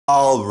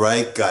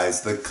Alright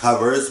guys, the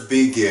covers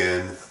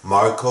begin.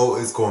 Marco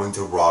is going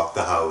to rock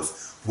the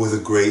house with a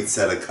great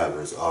set of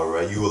covers,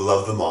 alright? You will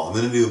love them all. I'm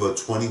going to do about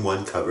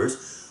 21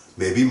 covers,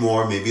 maybe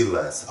more, maybe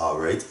less,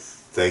 alright?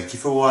 Thank you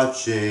for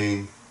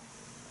watching.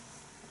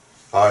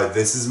 Alright,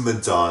 this is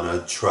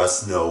Madonna,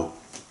 Trust No.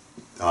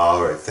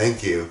 Alright,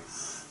 thank you.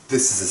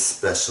 This is a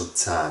special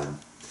time.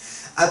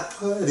 I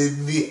put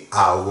in the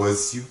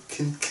hours, you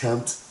can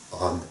count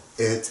on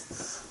it.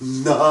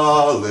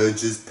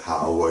 Knowledge is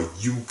power,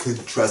 you can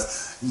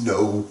trust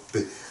no,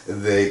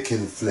 they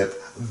can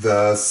flip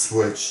the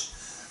switch.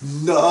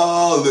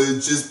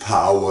 Knowledge is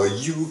power,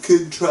 you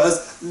can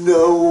trust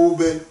no,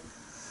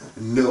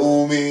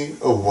 know me,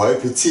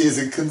 wipe your tears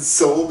and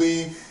console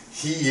me.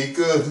 He ain't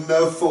good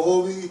enough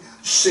for me.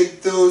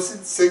 Shake those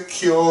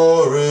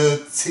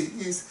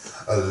insecurities.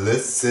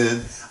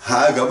 Listen,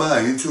 I got my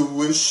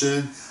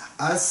intuition.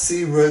 I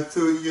see right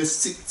through your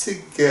stick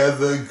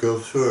together,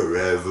 goes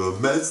forever,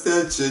 man,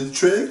 snatching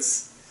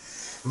tricks.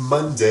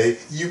 Monday,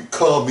 you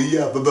call me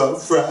up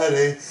about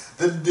Friday,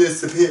 then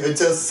disappear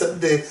until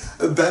Sunday.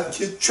 Back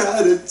you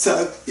try to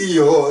talk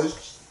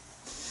yours.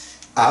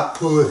 I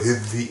put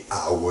in the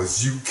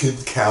hours, you can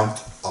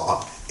count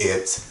on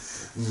it.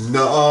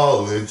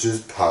 Knowledge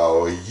is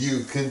power,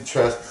 you can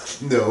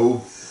trust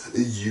no,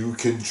 you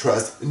can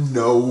trust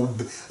no,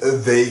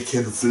 they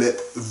can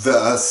flip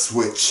the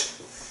switch.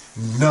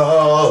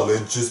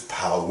 Knowledge is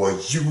power,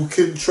 you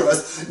can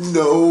trust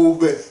no,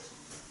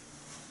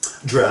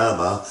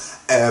 drama,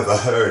 ever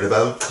heard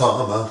about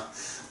karma?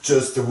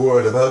 Just a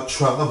word about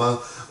trauma,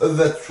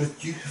 that's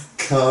what you've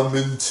come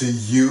into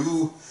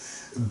you.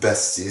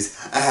 Besties,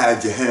 I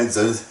had your hands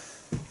on it.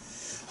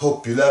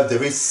 Hope you loved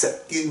every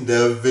second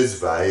of his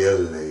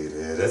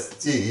violated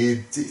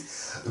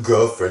STD.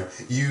 Girlfriend,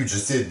 you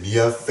just did me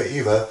a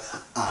favor.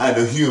 I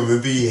know human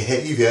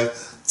behavior.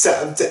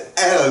 Time to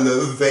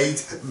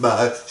elevate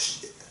my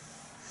shit.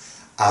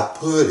 I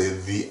put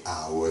in the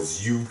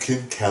hours, you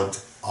can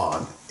count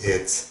on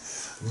it.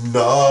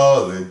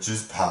 Knowledge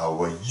is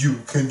power,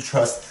 you can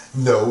trust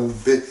no,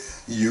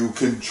 you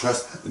can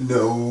trust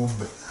no,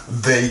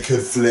 they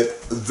could flip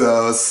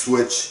the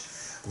switch.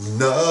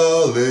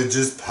 Knowledge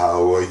is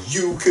power,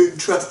 you can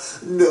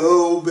trust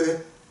no,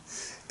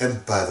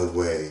 and by the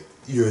way,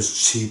 you're as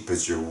cheap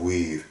as your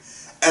weave,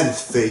 and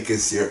fake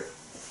as your...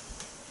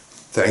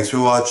 Thanks for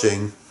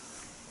watching.